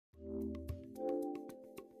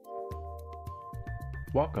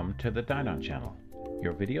Welcome to the Dynon channel,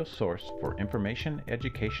 your video source for information,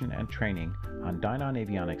 education, and training on Dynon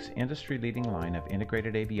Avionics' industry-leading line of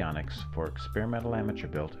integrated avionics for experimental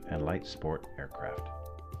amateur-built and light sport aircraft.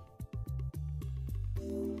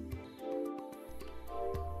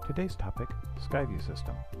 Today's topic, SkyView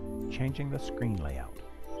system, changing the screen layout.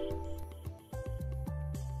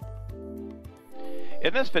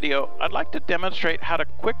 In this video, I'd like to demonstrate how to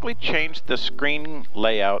quickly change the screen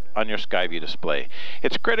layout on your SkyView display.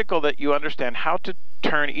 It's critical that you understand how to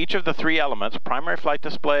turn each of the three elements, primary flight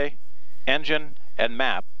display, engine, and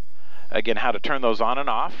map, again, how to turn those on and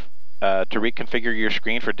off, to reconfigure your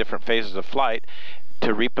screen for different phases of flight,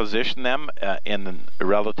 to reposition them in the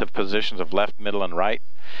relative positions of left, middle, and right,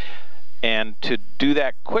 and to do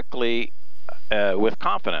that quickly with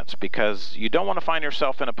confidence, because you don't want to find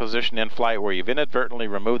yourself in a position in flight where you've inadvertently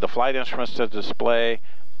removed the flight instruments to the display.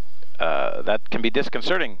 That can be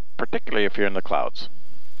disconcerting, particularly if you're in the clouds.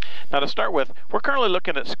 Now, to start with, we're currently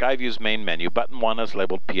looking at SkyView's main menu. Button 1 is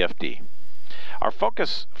labeled PFD. Our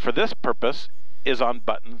focus for this purpose is on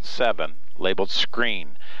button 7, labeled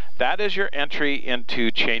Screen. That is your entry into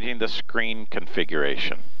changing the screen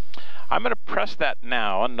configuration. I'm going to press that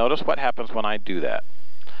now, and notice what happens when I do that.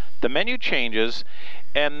 The menu changes,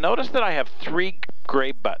 and notice that I have three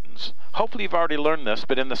gray buttons. Hopefully you've already learned this,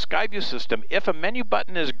 but in the SkyView system, if a menu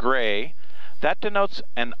button is gray, that denotes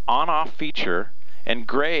an on-off feature, and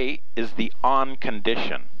gray is the on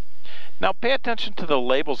condition. Now pay attention to the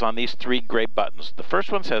labels on these three gray buttons. The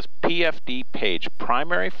first one says PFD page,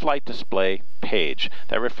 primary flight display page.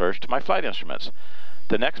 That refers to my flight instruments.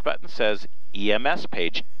 The next button says EMS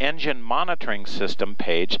page, engine monitoring system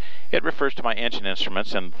page. It refers to my engine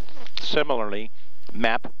instruments, and similarly,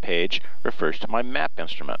 map page refers to my map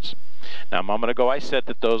instruments. Now, a moment ago I said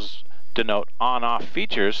that those denote on-off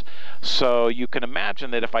features, so you can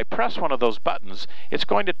imagine that if I press one of those buttons, it's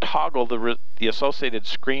going to toggle the associated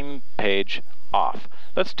screen page off.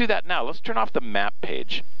 Let's do that now. Let's turn off the map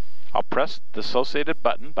page. I'll press the associated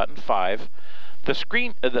button, button 5.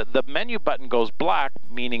 The menu button goes black,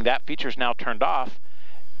 meaning that feature is now turned off,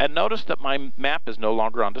 and notice that my map is no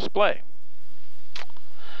longer on display.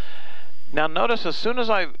 Now notice as soon as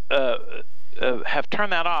I have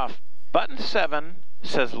turned that off, button 7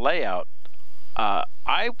 says layout.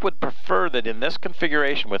 I would prefer that in this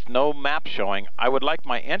configuration with no map showing, I would like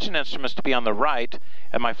my engine instruments to be on the right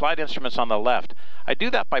and my flight instruments on the left. I do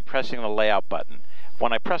that by pressing the layout button.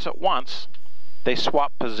 When I press it once, they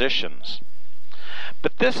swap positions.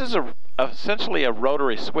 But this is essentially a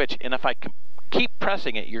rotary switch, and if I keep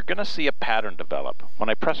pressing it, you're going to see a pattern develop. When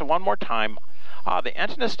I press it one more time, the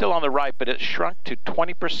engine is still on the right, but it's shrunk to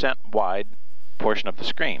 20% wide portion of the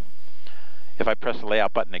screen. If I press the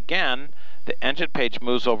layout button again, the engine page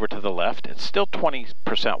moves over to the left. It's still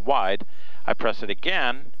 20% wide. I press it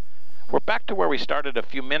again. We're back to where we started a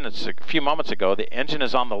few moments ago. The engine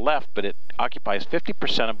is on the left, but it occupies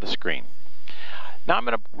 50% of the screen. Now I'm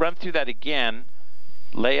going to run through that again.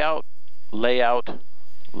 Layout, layout,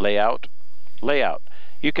 layout, layout.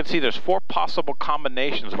 You can see there's 4 possible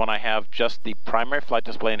combinations when I have just the primary flight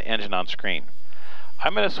display and engine on screen.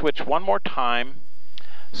 I'm going to switch one more time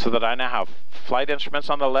so that I now have flight instruments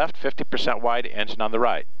on the left, 50% wide, engine on the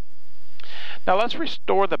right. Now let's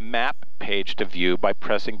restore the map page to view by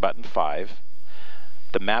pressing button 5.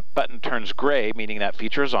 The map button turns gray, meaning that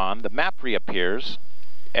feature is on. The map reappears,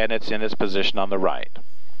 and it's in its position on the right.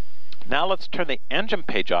 Now let's turn the engine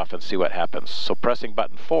page off and see what happens. So pressing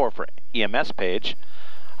button 4 for EMS page,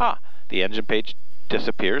 the engine page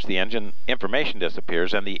disappears, the engine information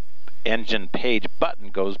disappears, and the engine page button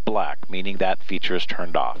goes black, meaning that feature is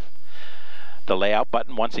turned off. The layout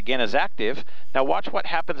button once again is active. Now watch what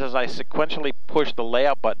happens as I sequentially push the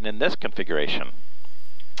layout button in this configuration.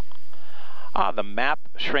 The map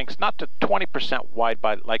shrinks not to 20% wide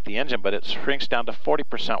like the engine, but it shrinks down to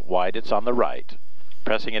 40% wide. It's on the right.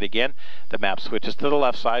 Pressing it again, the map switches to the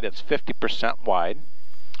left side. It's 50% wide.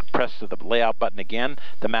 Press the layout button again,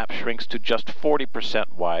 the map shrinks to just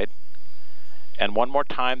 40% wide. And one more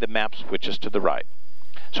time, the map switches to the right.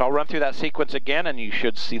 So I'll run through that sequence again, and you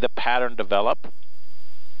should see the pattern develop.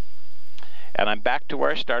 And I'm back to where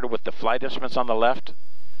I started with the flight instruments on the left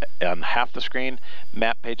on half the screen,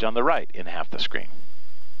 map page on the right in half the screen.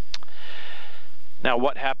 Now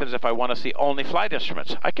what happens if I want to see only flight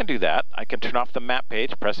instruments? I can do that. I can turn off the map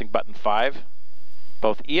page, pressing button 5.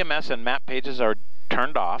 Both EMS and map pages are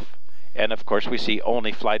turned off, and of course we see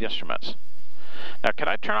only flight instruments. Now can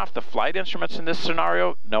I turn off the flight instruments in this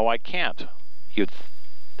scenario? No, I can't.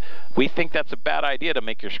 We think that's a bad idea to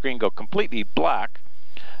make your screen go completely black,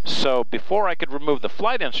 So before I could remove the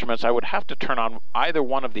flight instruments, I would have to turn on either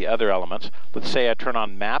one of the other elements. Let's say I turn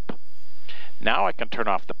on map. Now I can turn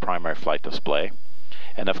off the primary flight display.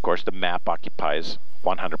 And of course the map occupies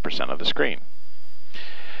 100% of the screen.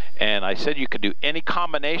 And I said you could do any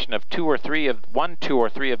combination of two or three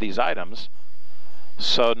of these items.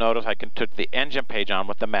 So notice I can put the engine page on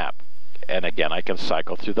with the map. And again, I can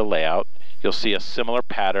cycle through the layout. You'll see a similar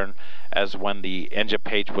pattern as when the engine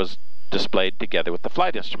page was displayed together with the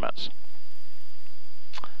flight instruments.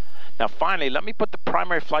 Now finally, let me put the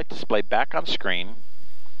primary flight display back on screen.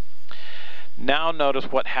 Now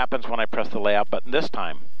notice what happens when I press the layout button this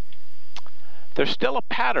time. There's still a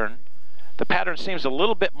pattern. The pattern seems a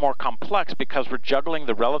little bit more complex because we're juggling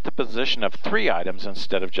the relative position of 3 items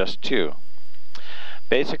instead of just 2.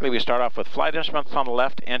 Basically, we start off with flight instruments on the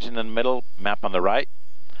left, engine in the middle, map on the right.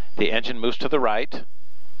 The engine moves to the right.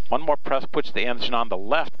 One more press puts the engine on the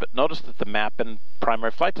left, but notice that the map and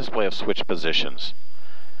primary flight display have switched positions.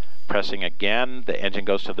 Pressing again, the engine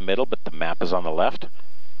goes to the middle, but the map is on the left.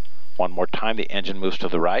 One more time, the engine moves to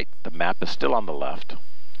the right. The map is still on the left.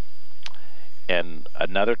 And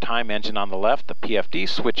another time, engine on the left, the PFD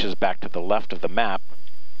switches back to the left of the map.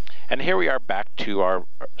 And here we are back to our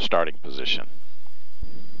starting position.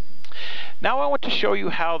 Now I want to show you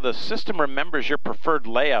how the system remembers your preferred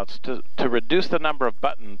layouts to reduce the number of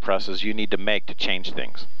button presses you need to make to change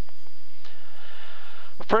things.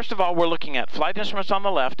 First of all, we're looking at flight instruments on the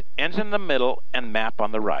left, engine in the middle, and map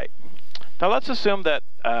on the right. Now let's assume that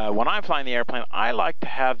when I'm flying the airplane, I like to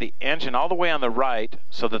have the engine all the way on the right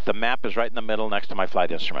so that the map is right in the middle next to my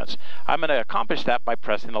flight instruments. I'm going to accomplish that by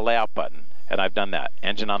pressing the layout button, and I've done that.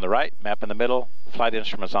 Engine on the right, map in the middle, flight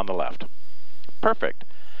instruments on the left. Perfect.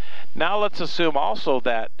 Now let's assume also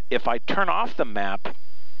that if I turn off the map,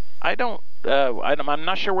 I'm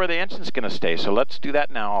not sure where the engine's going to stay, so let's do that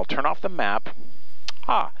now. I'll turn off the map.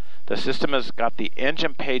 The system has got the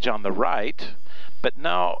engine page on the right, but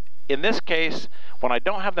now in this case, when I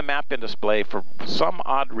don't have the map in display for some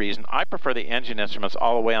odd reason, I prefer the engine instruments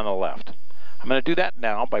all the way on the left. I'm going to do that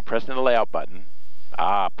now by pressing the layout button.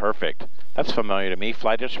 Perfect. That's familiar to me.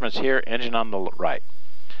 Flight instruments here, engine on the right.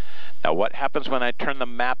 Now what happens when I turn the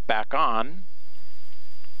map back on?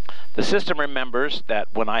 The system remembers that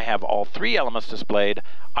when I have all 3 elements displayed,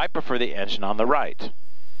 I prefer the engine on the right.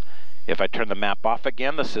 If I turn the map off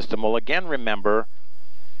again, the system will again remember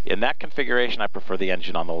in that configuration I prefer the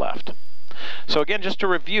engine on the left. So again, just to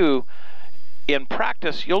review, in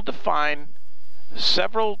practice you'll define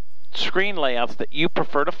several screen layouts that you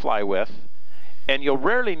prefer to fly with, and you'll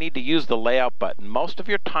rarely need to use the layout button. Most of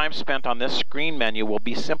your time spent on this screen menu will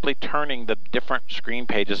be simply turning the different screen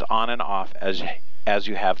pages on and off as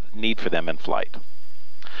you have need for them in flight.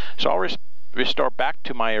 So I'll restore back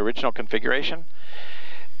to my original configuration,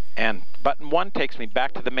 and button 1 takes me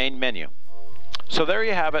back to the main menu. So there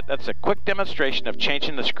you have it. That's a quick demonstration of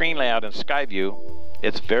changing the screen layout in SkyView.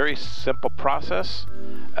 It's a very simple process.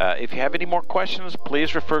 If you have any more questions,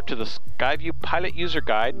 please refer to the SkyView Pilot User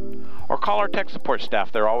Guide or call our tech support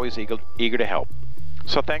staff. They're always eager to help.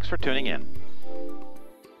 So thanks for tuning in.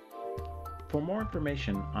 For more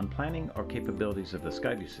information on planning or capabilities of the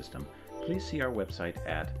SkyView system, please see our website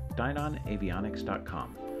at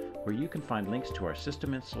dynonavionics.com, where you can find links to our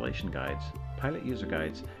system installation guides, pilot user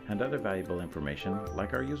guides, and other valuable information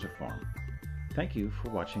like our user forum. Thank you for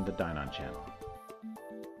watching the Dynon channel.